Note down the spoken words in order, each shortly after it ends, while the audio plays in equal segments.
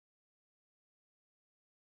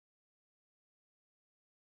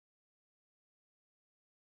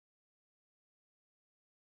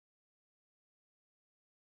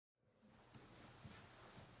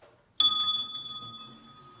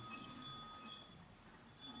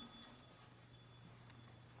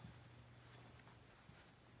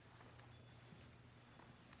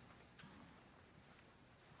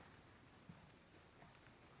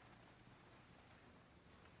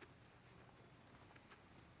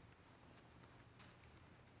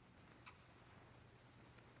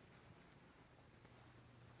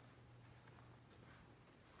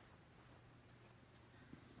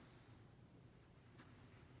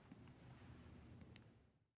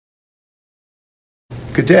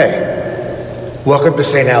Good day. Welcome to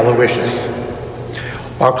St. Aloysius.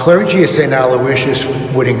 Our clergy at St. Aloysius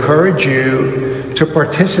would encourage you to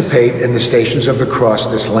participate in the Stations of the Cross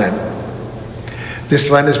this Lent. This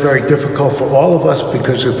Lent is very difficult for all of us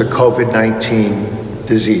because of the COVID-19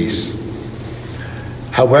 disease.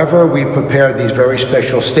 However, we prepared these very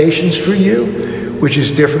special stations for you, which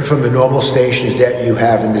is different from the normal stations that you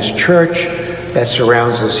have in this church that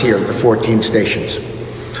surrounds us here, the 14 stations.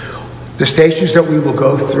 The stations that we will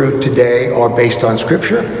go through today are based on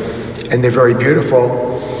Scripture, and they're very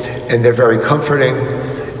beautiful, and they're very comforting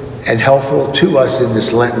and helpful to us in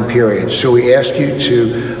this Lenten period. So we ask you to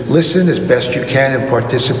listen as best you can and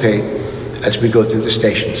participate as we go through the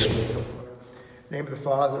stations. In the name of the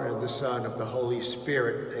Father, and of the Son, and of the Holy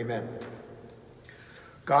Spirit, amen.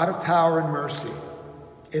 God of power and mercy,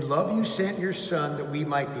 in love you sent your Son that we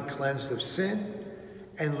might be cleansed of sin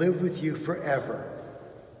and live with you forever.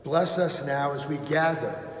 Bless us now as we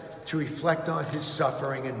gather to reflect on his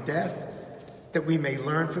suffering and death, that we may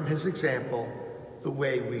learn from his example the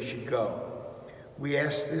way we should go. We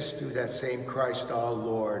ask this through that same Christ our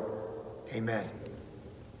Lord. Amen.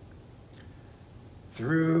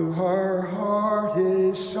 Through her heart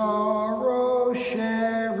his sorrow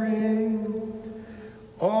sharing,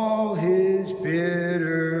 all his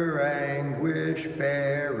bitter anguish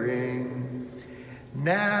bearing,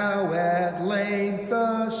 now at length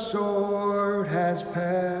the sword has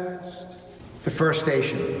passed. The first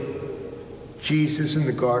station, Jesus in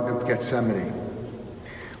the Garden of Gethsemane.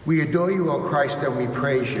 We adore you, O Christ, and we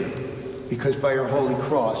praise you, because by your holy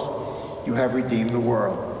cross you have redeemed the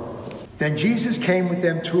world. Then Jesus came with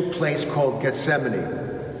them to a place called Gethsemane,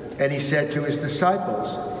 and he said to his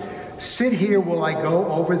disciples, "Sit here while I go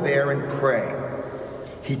over there and pray."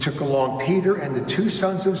 He took along Peter and the two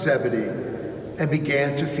sons of Zebedee and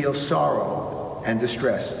began to feel sorrow and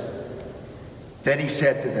distress. Then he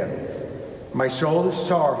said to them, "My soul is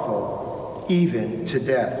sorrowful, even to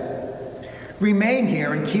death. Remain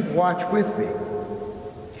here and keep watch with me."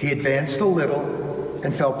 He advanced a little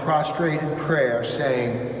and fell prostrate in prayer,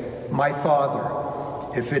 saying, "My Father,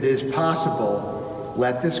 if it is possible,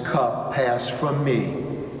 let this cup pass from me.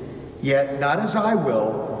 Yet not as I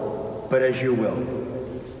will, but as you will."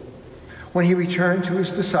 When he returned to his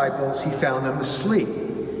disciples, he found them asleep.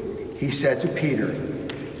 He said to Peter,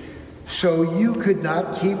 "So you could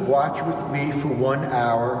not keep watch with me for 1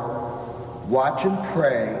 hour? Watch and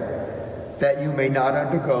pray, that you may not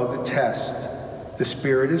undergo the test. The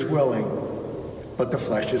spirit is willing, but the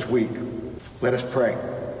flesh is weak." Let us pray.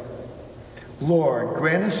 Lord,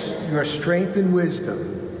 grant us your strength and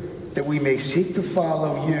wisdom, that we may seek to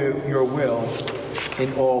follow you, your will,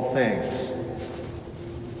 in all things.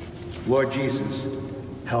 Lord Jesus,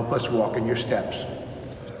 help us walk in your steps.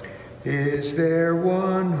 Is there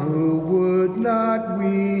one who would not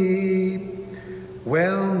weep,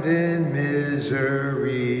 whelmed in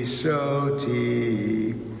misery so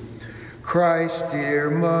deep? Christ's dear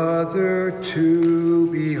mother to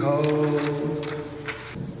behold.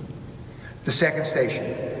 The second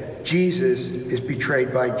station, Jesus is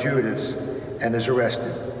betrayed by Judas and is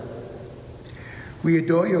arrested. We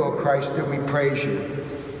adore you, O Christ, and we praise you,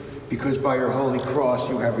 because by your holy cross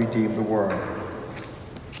you have redeemed the world.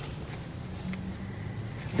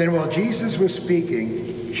 Then while Jesus was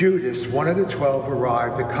speaking, Judas, one of the 12,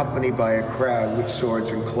 arrived, accompanied by a crowd with swords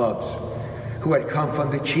and clubs, who had come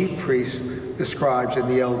from the chief priests, the scribes, and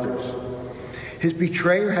the elders. His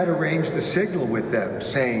betrayer had arranged a signal with them,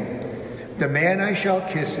 saying, "The man I shall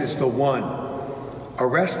kiss is the one.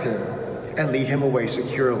 Arrest him and lead him away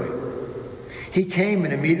securely." He came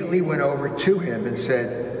and immediately went over to him and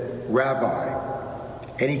said, "Rabbi,"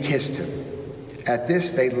 and he kissed him. At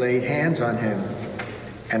this they laid hands on him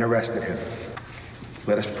and arrested him.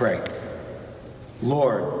 Let us pray.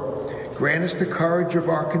 Lord, grant us the courage of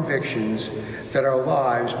our convictions, that our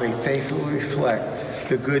lives may faithfully reflect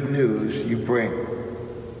the good news you bring.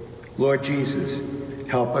 Lord Jesus,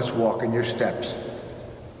 help us walk in your steps.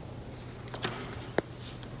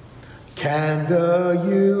 Can the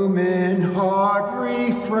human heart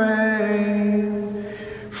refrain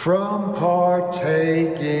from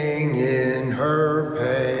partaking in her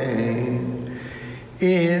pain,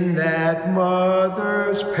 in that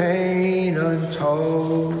mother's pain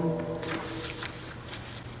untold?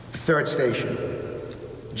 The third station,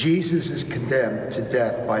 Jesus is condemned to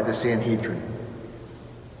death by the Sanhedrin.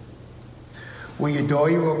 We adore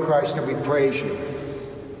you, O Christ, and we praise you,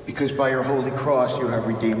 because by your holy cross you have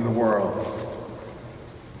redeemed the world.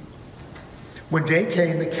 When day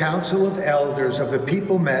came, the council of elders of the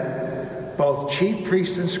people met, both chief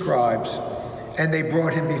priests and scribes, and they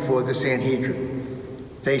brought him before the Sanhedrin.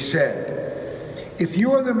 They said, "If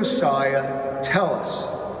you are the Messiah, tell us."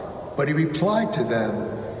 But he replied to them,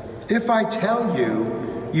 "If I tell you,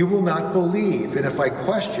 you will not believe, and if I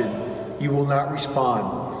question, you will not respond.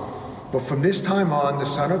 But from this time on, the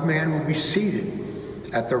Son of Man will be seated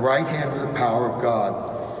at the right hand of the power of God."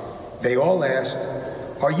 They all asked,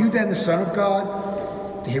 "Are you then the Son of God?"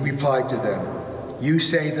 He replied to them, "You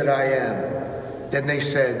say that I am." Then they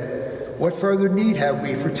said, "What further need have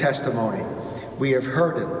we for testimony? We have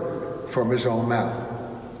heard it from his own mouth."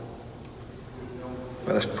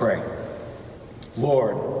 Let us pray.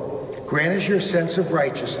 Lord, grant us your sense of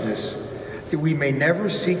righteousness, that we may never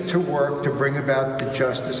seek to work to bring about the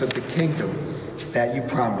justice of the kingdom that you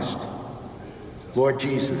promised. Lord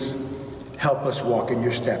Jesus, help us walk in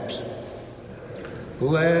your steps.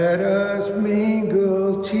 Let us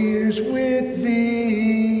mingle tears with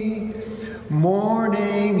thee,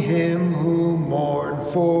 mourning him who mourned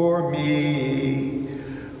for me,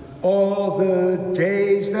 all the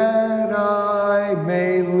days that I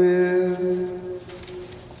may live.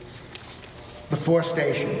 The fourth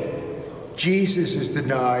station, Jesus is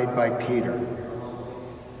denied by Peter.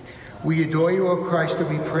 We adore you, O Christ, and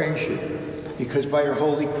we praise you, because by your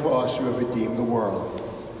holy cross you have redeemed the world.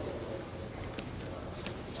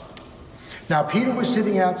 Now Peter was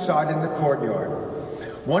sitting outside in the courtyard.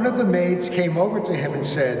 One of the maids came over to him and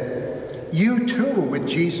said, "You too were with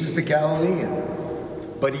Jesus the Galilean."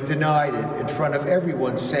 But he denied it in front of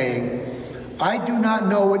everyone, saying, "I do not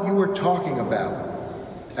know what you are talking about."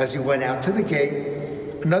 As he went out to the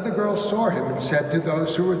gate, another girl saw him and said to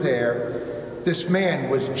those who were there, "This man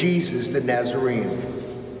was Jesus the Nazarene."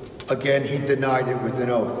 Again he denied it with an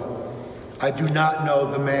oath, "I do not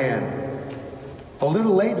know the man." A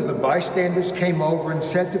little later, the bystanders came over and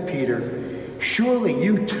said to Peter, "Surely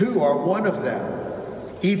you too are one of them.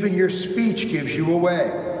 Even your speech gives you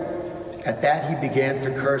away." At that he began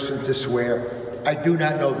to curse and to swear, "I do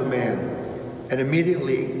not know the man." And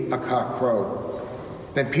immediately a cock crowed.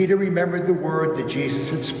 Then Peter remembered the word that Jesus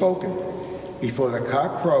had spoken, "Before the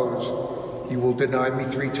cock crows, you will deny me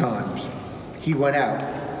 3 times." He went out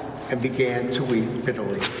and began to weep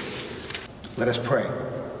bitterly. Let us pray.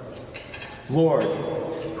 Lord,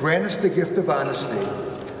 grant us the gift of honesty,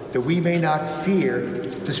 that we may not fear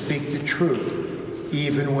to speak the truth,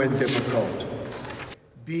 even when difficult.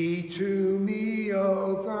 Be to me,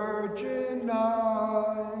 O Virgin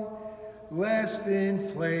eye, lest in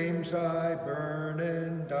flames I burn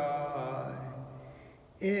and die.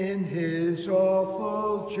 In his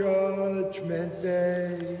awful judgment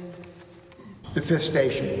day. The fifth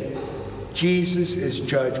station, Jesus is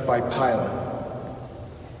judged by Pilate.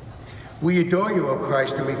 We adore you, O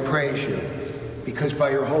Christ, and we praise you, because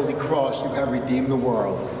by your holy cross you have redeemed the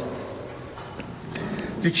world.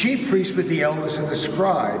 The chief priests with the elders and the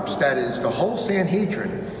scribes, that is, the whole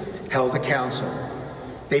Sanhedrin, held a council.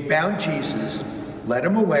 They bound Jesus, led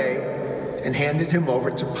him away, and handed him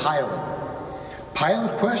over to Pilate.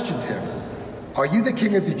 Pilate questioned him, "Are you the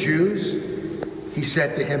king of the Jews?" He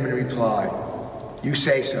said to him in reply, "You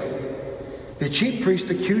say so." The chief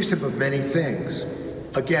priest accused him of many things.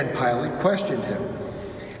 Again, Pilate questioned him,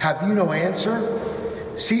 "Have you no answer?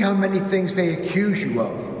 See how many things they accuse you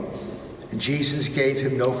of." And Jesus gave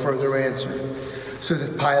him no further answer, so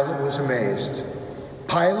that Pilate was amazed.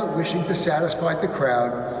 Pilate, wishing to satisfy the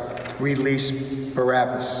crowd, released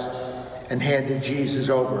Barabbas and handed Jesus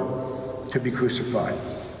over to be crucified.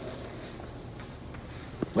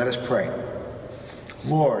 Let us pray.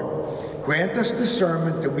 Lord, grant us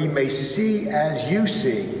discernment that we may see as you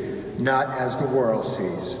see, not as the world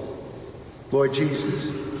sees. Lord Jesus,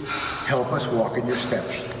 help us walk in your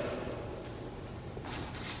steps.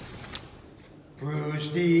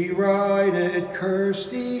 Bruised, derided, cursed,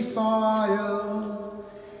 defiled,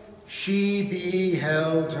 she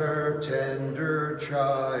beheld her tender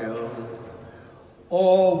child,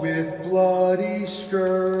 all with bloody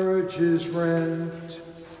scourges rent.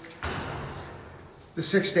 The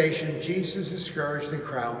sixth station, Jesus is scourged and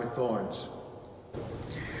crowned with thorns.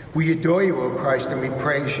 We adore you, O Christ, and we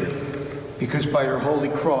praise you, because by your holy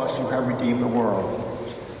cross you have redeemed the world.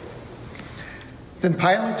 Then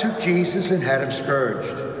Pilate took Jesus and had him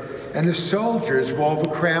scourged, and the soldiers wove a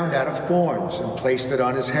crown out of thorns and placed it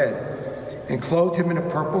on his head, and clothed him in a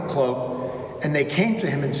purple cloak, and they came to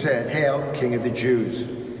him and said, "Hail, King of the Jews!"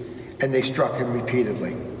 And they struck him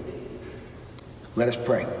repeatedly. Let us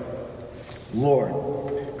pray. Lord,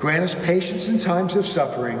 grant us patience in times of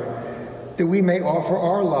suffering, that we may offer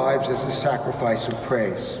our lives as a sacrifice of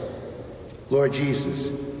praise. Lord Jesus,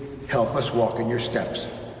 help us walk in your steps.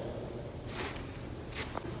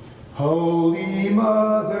 Holy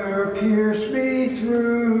Mother, pierce me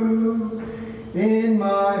through, in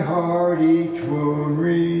my heart each wound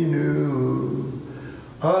renew,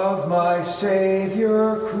 of my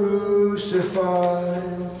Savior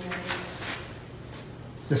crucified.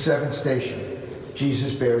 The seventh station,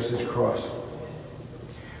 Jesus bears his cross.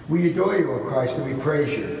 We adore you, O Christ, and we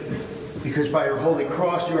praise you, because by your holy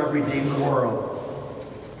cross you have redeemed the world.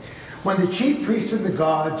 When the chief priests and the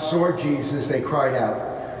gods saw Jesus, they cried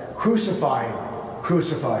out, "Crucify him,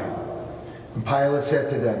 crucify him." And Pilate said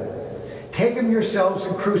to them, "Take him yourselves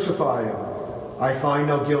and crucify him. I find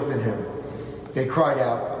no guilt in him." They cried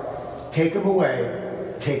out, take him away,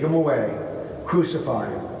 crucify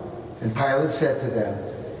him." And Pilate said to them,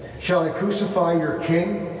 "Shall I crucify your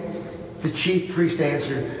king?" The chief priest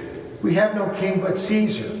answered, "We have no king but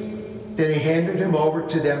Caesar." Then he handed him over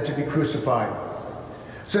to them to be crucified.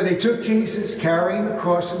 So they took Jesus, carrying the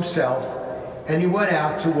cross himself, and he went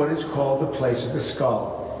out to what is called the place of the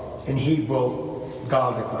skull, in Hebrew,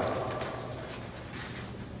 Golgotha.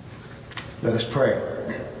 Let us pray.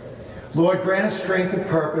 Lord, grant us strength and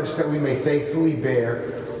purpose that we may faithfully bear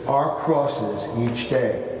our crosses each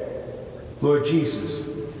day. Lord Jesus,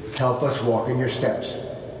 help us walk in your steps.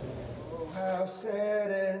 Oh, how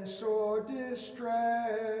sad and sore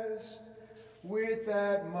distressed, with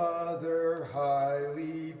that mother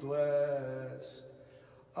highly blessed,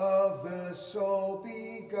 of the sole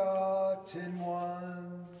begotten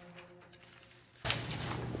one.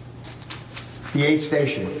 The eighth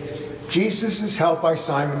station. Jesus is helped by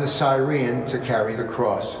Simon the Cyrene to carry the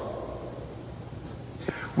cross.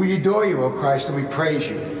 We adore you, O Christ, and we praise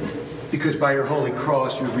you, because by your holy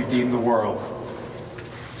cross you have redeemed the world.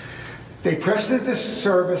 They pressed into the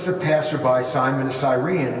service a passerby, Simon the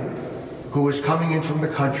Cyrene, who was coming in from the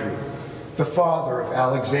country, the father of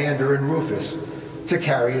Alexander and Rufus, to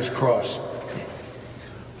carry his cross.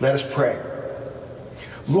 Let us pray.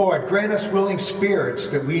 Lord, grant us willing spirits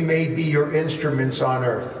that we may be your instruments on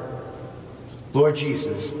earth. Lord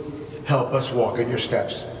Jesus, help us walk in your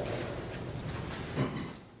steps.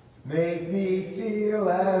 Make me feel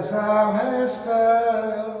as thou hast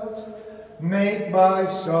felt. Make my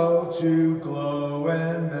soul to glow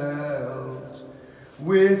and melt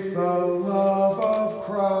with the love of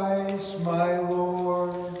Christ my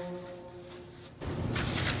Lord.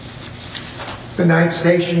 The ninth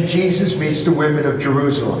station, Jesus meets the women of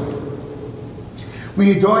Jerusalem.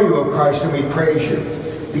 We adore you, O Christ, and we praise you,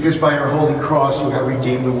 because by your holy cross you have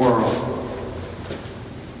redeemed the world.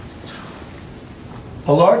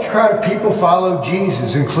 A large crowd of people followed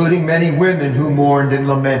Jesus, including many women who mourned and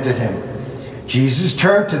lamented him. Jesus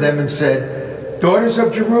turned to them and said, "Daughters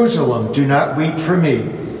of Jerusalem, do not weep for me.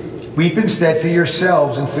 Weep instead for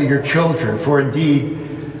yourselves and for your children, for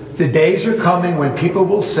indeed the days are coming when people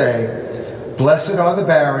will say, 'Blessed are the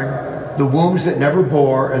barren, the wombs that never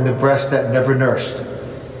bore, and the breasts that never nursed.'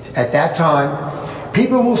 At that time,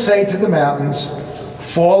 people will say to the mountains,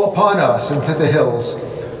 'Fall upon us,' and to the hills,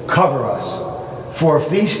 'Cover us.' For if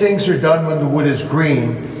these things are done when the wood is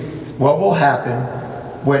green, what will happen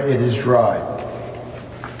when it is dry?"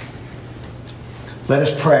 Let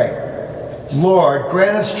us pray. Lord,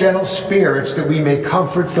 grant us gentle spirits that we may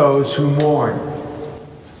comfort those who mourn.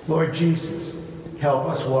 Lord Jesus, help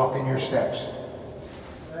us walk in your steps.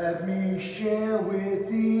 Let me share with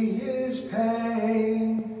thee his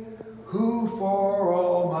pain, who for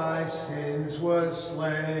all my sins was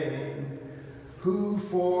slain, who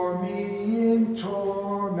for me in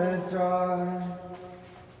torment died.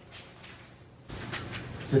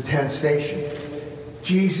 The 10th station.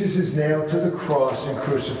 Jesus is nailed to the cross and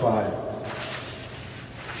crucified.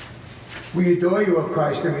 We adore you, O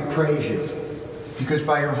Christ, and we praise you, because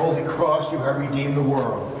by your holy cross you have redeemed the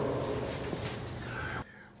world.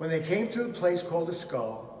 When they came to the place called the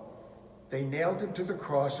skull, they nailed him to the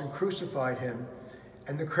cross and crucified him,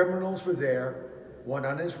 and the criminals were there, one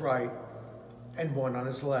on his right and one on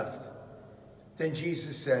his left. Then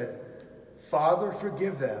Jesus said, "Father,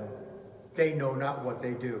 forgive them. They know not what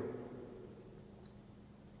they do."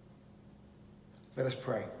 Let us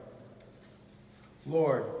pray.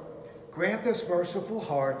 Lord, grant us merciful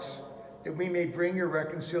hearts that we may bring your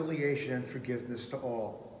reconciliation and forgiveness to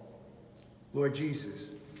all. Lord Jesus,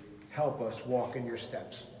 help us walk in your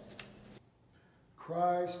steps.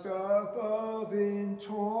 Christ above in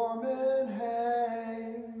torment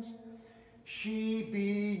hangs, she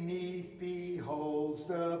beneath beholds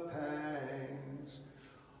the pangs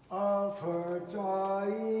of her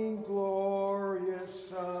dying glorious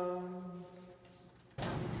Son.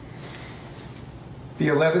 The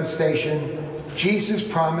 11th station, Jesus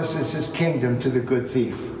promises his kingdom to the good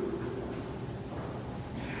thief.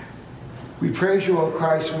 We praise you, O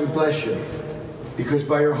Christ, and we bless you, because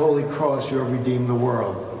by your holy cross you have redeemed the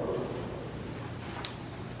world.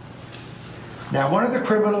 Now one of the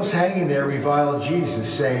criminals hanging there reviled Jesus,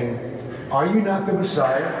 saying, "Are you not the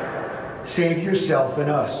Messiah? Save yourself and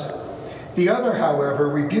us." The other, however,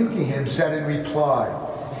 rebuking him, said in reply,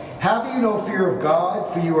 "Have you no fear of God,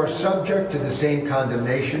 for you are subject to the same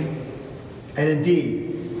condemnation? And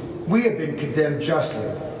indeed, we have been condemned justly,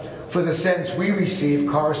 for the sentence we receive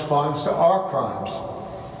corresponds to our crimes.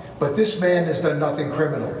 But this man has done nothing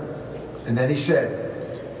criminal." And then he said,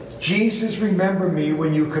 "Jesus, remember me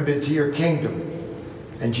when you come into your kingdom."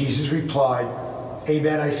 And Jesus replied,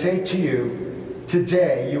 "Amen, I say to you,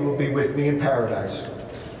 today you will be with me in paradise."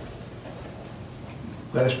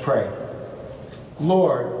 Let us pray.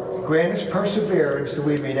 Lord, grant us perseverance that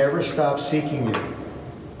we may never stop seeking you.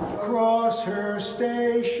 Across her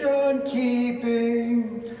station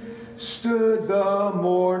keeping, stood the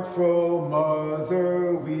mournful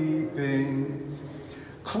mother weeping,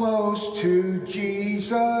 close to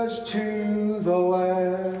Jesus to the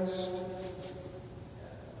last.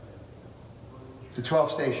 The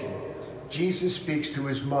 12th station. Jesus speaks to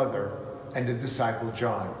his mother and the disciple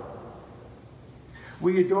John.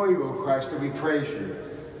 We adore you, O Christ, and we praise you,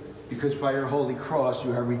 because by your holy cross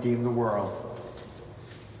you have redeemed the world.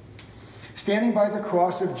 Standing by the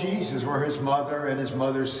cross of Jesus were his mother and his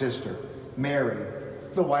mother's sister, Mary,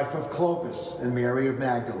 the wife of Clopas, and Mary of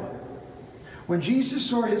Magdala. When Jesus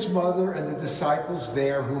saw his mother and the disciples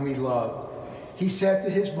there whom he loved, he said to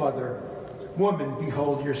his mother, "Woman,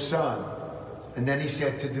 behold your son." And then he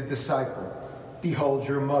said to the disciple, "Behold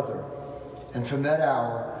your mother." And from that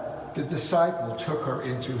hour, the disciple took her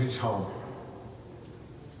into his home.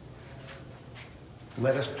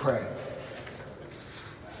 Let us pray.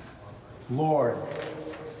 Lord,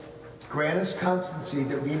 grant us constancy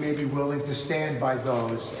that we may be willing to stand by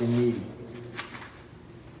those in need.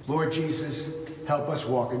 Lord Jesus, help us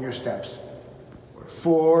walk in your steps.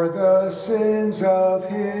 For the sins of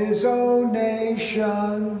his own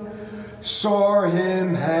nation, saw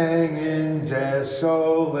him hang in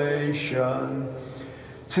desolation,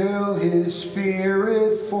 till his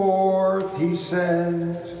Spirit forth he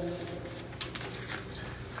sent.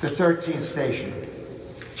 The 13th station.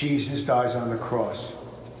 Jesus dies on the cross.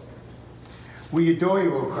 We adore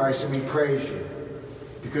you, O Christ, and we praise you,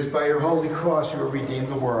 because by your holy cross you have redeemed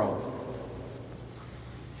the world.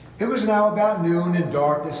 It was now about noon, and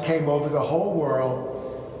darkness came over the whole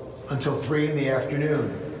world until 3 in the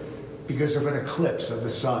afternoon, because of an eclipse of the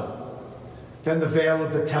sun. Then the veil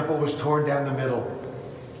of the temple was torn down the middle,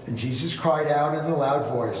 and Jesus cried out in a loud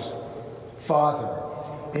voice, "Father,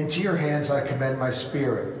 into your hands I commend my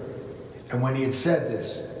spirit." And when he had said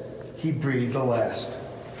this, he breathed the last.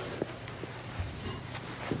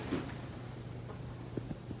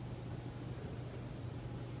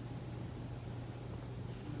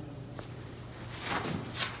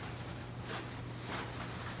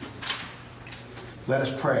 Let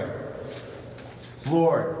us pray.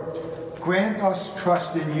 Lord, grant us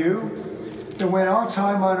trust in you, that when our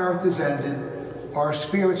time on earth is ended, our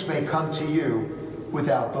spirits may come to you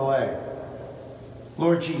without delay.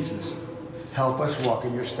 Lord Jesus, help us walk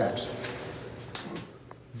in your steps.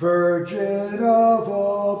 Virgin of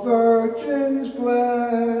all virgins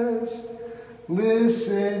blessed,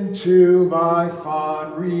 listen to my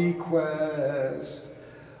fond request.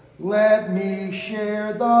 Let me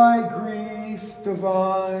share thy grief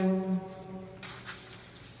divine.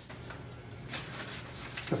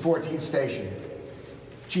 The 14th station.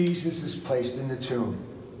 Jesus is placed in the tomb.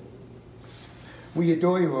 We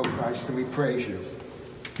adore you, O Christ, and we praise you,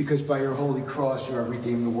 because by your holy cross you have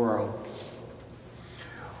redeemed the world.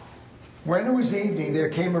 When it was evening, there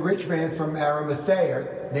came a rich man from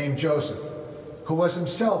Arimathea named Joseph, who was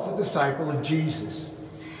himself a disciple of Jesus.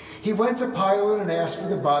 He went to Pilate and asked for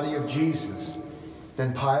the body of Jesus.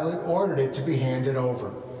 Then Pilate ordered it to be handed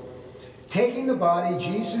over. Taking the body,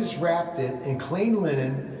 Jesus wrapped it in clean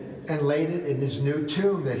linen and laid it in his new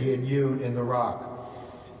tomb that he had hewn in the rock.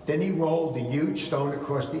 Then he rolled the huge stone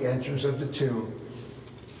across the entrance of the tomb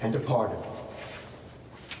and departed.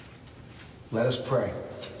 Let us pray.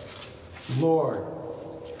 Lord,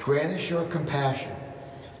 grant us your compassion,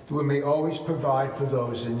 that we may always provide for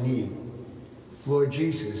those in need. Lord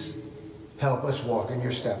Jesus, help us walk in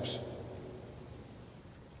your steps.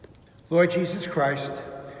 Lord Jesus Christ,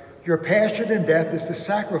 your passion and death is the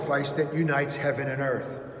sacrifice that unites heaven and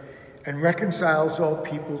earth and reconciles all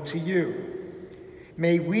people to you.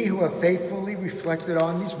 May we who have faithfully reflected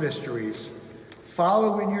on these mysteries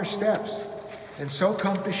follow in your steps and so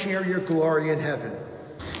come to share your glory in heaven.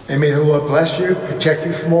 And may the Lord bless you, protect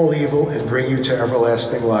you from all evil, and bring you to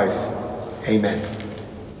everlasting life. Amen.